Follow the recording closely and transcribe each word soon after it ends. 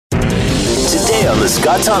Today on The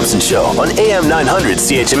Scott Thompson Show on AM 900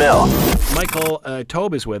 CHML. Michael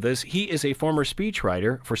Taube is with us. He is a former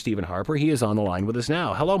speechwriter for Stephen Harper. He is on the line with us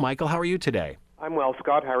now. Hello, Michael. How are you today? I'm well,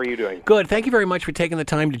 Scott. How are you doing? Good. Thank you very much for taking the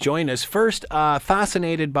time to join us. First,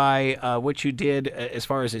 fascinated by what you did as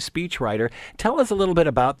far as a speechwriter. Tell us a little bit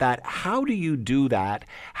about that. How do you do that?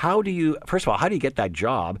 First of all, how do you get that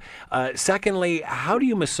job? Secondly, how do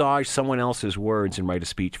you massage someone else's words and write a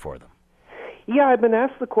speech for them? Yeah, I've been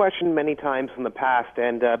asked the question many times in the past,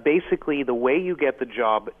 and basically the way you get the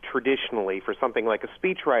job traditionally for something like a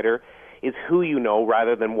speechwriter is who you know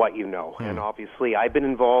rather than what you know. And obviously I've been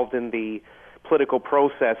involved in the political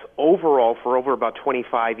process overall for over about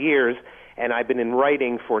 25 years, and I've been in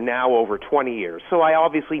writing for now over 20 years. So I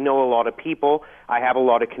obviously know a lot of people. I have a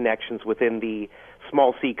lot of connections within the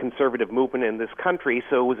small C conservative movement in this country,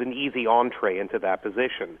 so it was an easy entree into that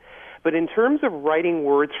position. But in terms of writing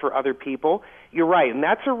words for other people, you're right, and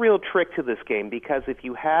that's a real trick to this game, because if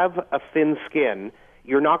you have a thin skin,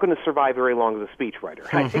 you're not going to survive very long as a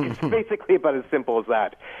speechwriter. I think it's basically about as simple as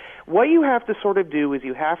that. What you have to sort of do is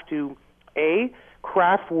you have to, A,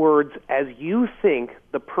 craft words as you think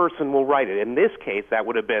the person will write it. In this case, that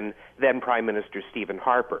would have been then Prime Minister Stephen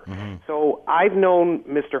Harper. So I've known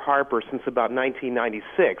Mr. Harper since about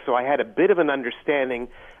 1996, so I had a bit of an understanding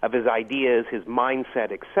of his ideas, his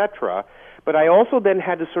mindset, etc. But I also then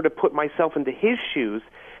had to sort of put myself into his shoes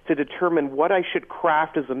to determine what I should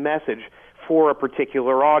craft as a message for a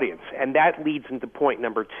particular audience. And that leads into point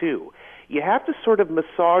number two. You have to sort of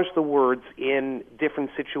massage the words in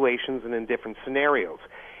different situations and in different scenarios.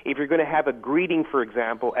 If you're going to have a greeting, for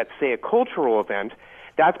example, at, say, a cultural event,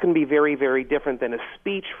 that's going to be very, very different than a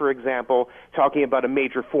speech, for example, talking about a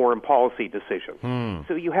major foreign policy decision.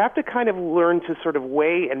 So you have to kind of learn to sort of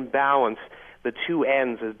weigh and balance the two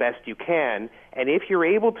ends as best you can. And if you're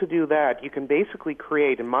able to do that, you can basically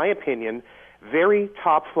create, in my opinion, very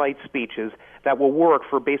top-flight speeches that will work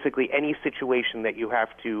for basically any situation that you have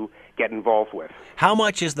to get involved with. How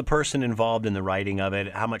much is the person involved in the writing of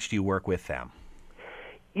it? How much do you work with them?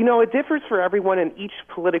 You know, it differs for everyone, and each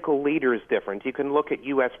political leader is different. You can look at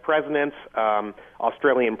U.S. presidents,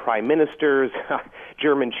 Australian prime ministers,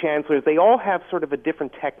 German chancellors. They all have sort of a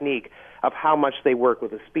different technique of how much they work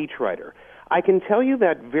with a speechwriter. I can tell you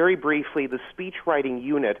that very briefly, the speechwriting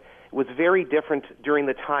unit was very different during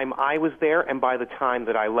the time I was there and by the time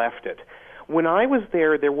that I left it. When I was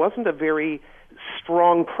there wasn't a very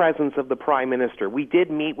strong presence of the Prime Minister. We did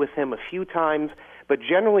meet with him a few times, but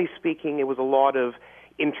generally speaking, it was a lot of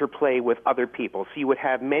interplay with other people. So you would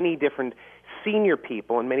have many different senior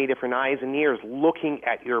people and many different eyes and ears looking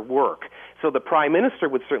at your work. So the Prime Minister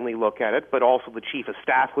would certainly look at it, but also the Chief of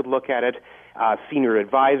Staff would look at it, senior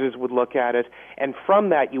advisors would look at it, and from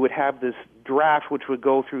that you would have this draft which would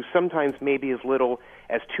go through sometimes maybe as little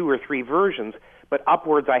as 2 or 3 versions, but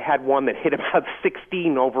upwards I had one that hit about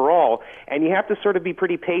 16 overall, and you have to sort of be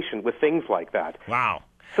pretty patient with things like that. Wow.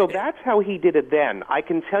 So that's how he did it then. I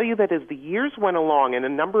can tell you that as the years went along, and a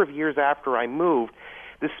number of years after I moved,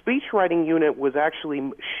 the speechwriting unit was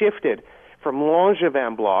actually shifted from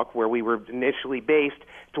Langevin Block, where we were initially based,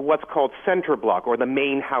 to what's called Centre Block, or the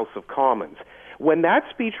main House of Commons. When that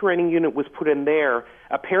speechwriting unit was put in there,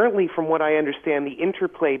 apparently from what I understand, the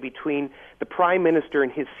interplay between the Prime Minister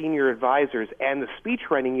and his senior advisors and the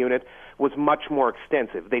speechwriting unit was much more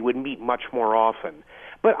extensive. They would meet much more often.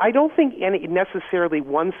 But I don't think necessarily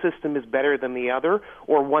one system is better than the other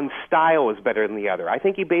or one style is better than the other. I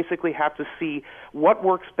think you basically have to see what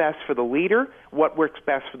works best for the leader, what works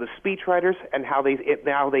best for the speechwriters, and how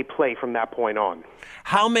they play from that point on.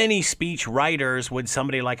 How many speech writers would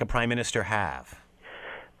somebody like a Prime Minister have?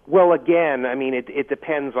 Well, again, I mean, it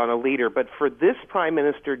depends on a leader. But for this Prime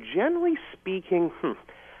Minister, generally speaking,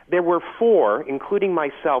 there were 4, including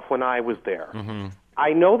myself when I was there.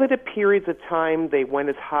 I know that at periods of time they went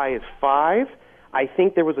as high as 5. I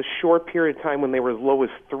think there was a short period of time when they were as low as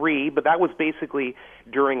 3, but that was basically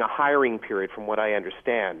during a hiring period from what I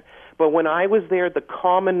understand. But when I was there, the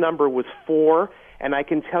common number was 4, and I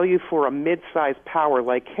can tell you for a mid-sized power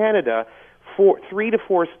like Canada, 3 to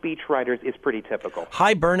 4 speechwriters is pretty typical.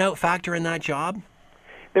 High burnout factor in that job?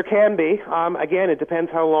 There can be. Again, it depends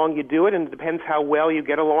how long you do it, and it depends how well you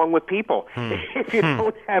get along with people. If you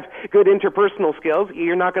don't have good interpersonal skills,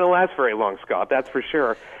 you're not going to last very long, Scott, that's for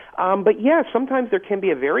sure. But yeah, sometimes there can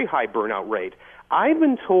be a very high burnout rate. I've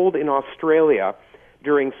been told in Australia,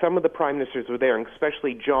 during some of the prime ministers who were there, and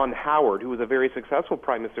especially John Howard, who was a very successful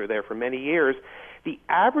prime minister there for many years, the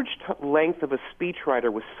average length of a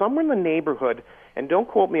speechwriter was somewhere in the neighborhood, and don't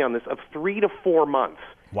quote me on this, of 3 to 4 months.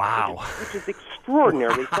 Wow. Which is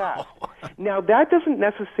extraordinarily fast. Now, that doesn't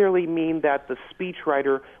necessarily mean that the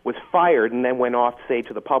speechwriter was fired and then went off, say,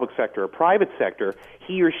 to the public sector or private sector.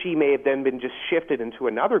 He or she may have then been just shifted into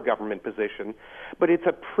another government position, but it's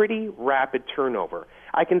a pretty rapid turnover.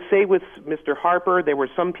 I can say with Mr. Harper, there were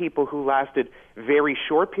some people who lasted very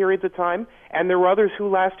short periods of time, and there were others who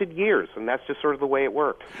lasted years, and that's just sort of the way it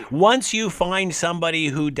worked. Once you find somebody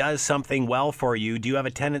who does something well for you, do you have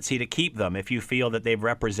a tendency to keep them if you feel that they've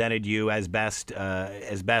represented you as best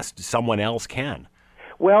someone else can?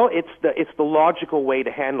 Well, it's the logical way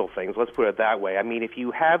to handle things. Let's put it that way. I mean, if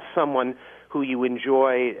you have someone who you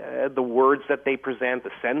enjoy the words that they present,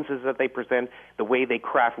 the sentences that they present, the way they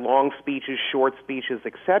craft long speeches, short speeches,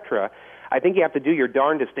 etc., I think you have to do your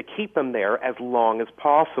darndest to keep them there as long as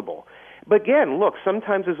possible. But again, look,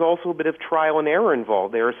 sometimes there's also a bit of trial and error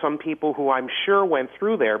involved. There are some people who I'm sure went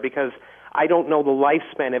through there because I don't know the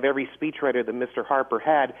lifespan of every speechwriter that Mr. Harper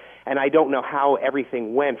had, and I don't know how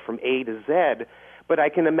everything went from A to Z. But I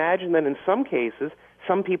can imagine that in some cases,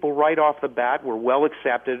 some people right off the bat were well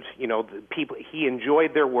accepted. You know, he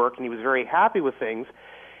enjoyed their work and he was very happy with things.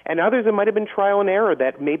 And others, it might have been trial and error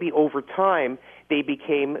that maybe over time they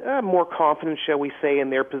became more confident, shall we say, in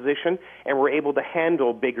their position and were able to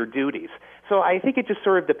handle bigger duties. So I think it just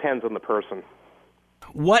sort of depends on the person.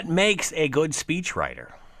 What makes a good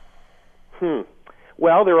speechwriter?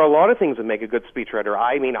 Well, there are a lot of things that make a good speechwriter.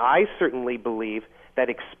 I mean, I certainly believe that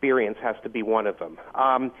experience has to be one of them.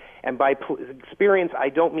 And by experience, I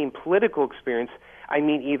don't mean political experience. I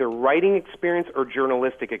mean either writing experience or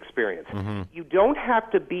journalistic experience. Mm-hmm. You don't have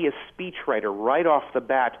to be a speechwriter right off the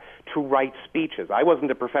bat to write speeches. I wasn't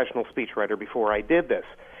a professional speechwriter before I did this.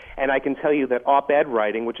 And I can tell you that op-ed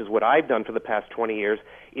writing, which is what I've done for the past 20 years,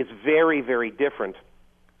 is very, very different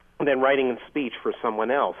than writing a speech for someone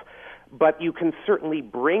else. But you can certainly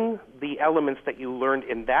bring the elements that you learned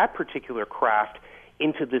in that particular craft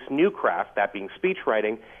into this new craft, that being speech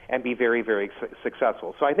writing, and be very, very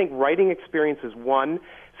successful. So I think writing experience is one.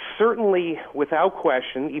 Certainly, without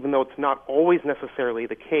question, even though it's not always necessarily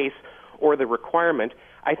the case or the requirement,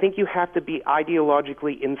 I think you have to be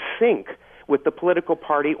ideologically in sync with the political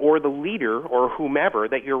party or the leader or whomever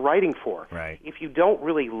that you're writing for. Right. If you don't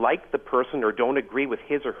really like the person or don't agree with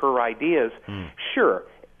his or her ideas, sure,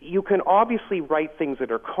 you can obviously write things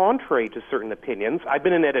that are contrary to certain opinions. I've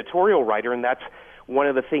been an editorial writer, and that's one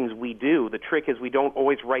of the things we do. The trick is we don't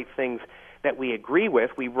always write things that we agree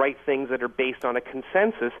with. We write things that are based on a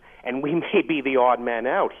consensus, and we may be the odd man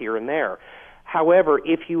out here and there. However,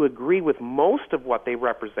 if you agree with most of what they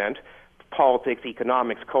represent, politics,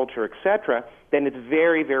 economics, culture, etc., then it's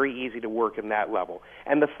very, very easy to work in that level.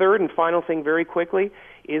 And the third and final thing very quickly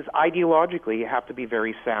is ideologically you have to be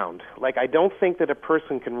very sound. Like, I don't think that a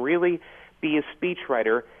person can really be a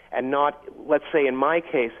speechwriter and not, let's say in my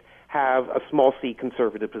case, have a small c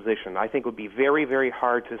conservative position. I think it would be very, very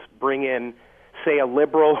hard to bring in, say, a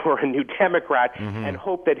liberal or a new Democrat and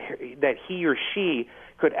hope that he or she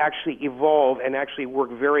could actually evolve and actually work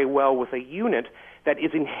very well with a unit that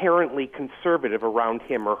is inherently conservative around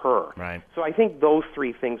him or her. Right. So I think those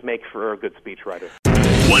three things make for a good speechwriter.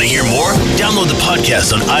 Want to hear more? Download the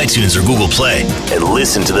podcast on iTunes or Google Play and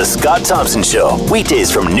listen to The Scott Thompson Show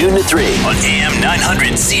weekdays from noon to 3 on AM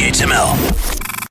 900 CHML.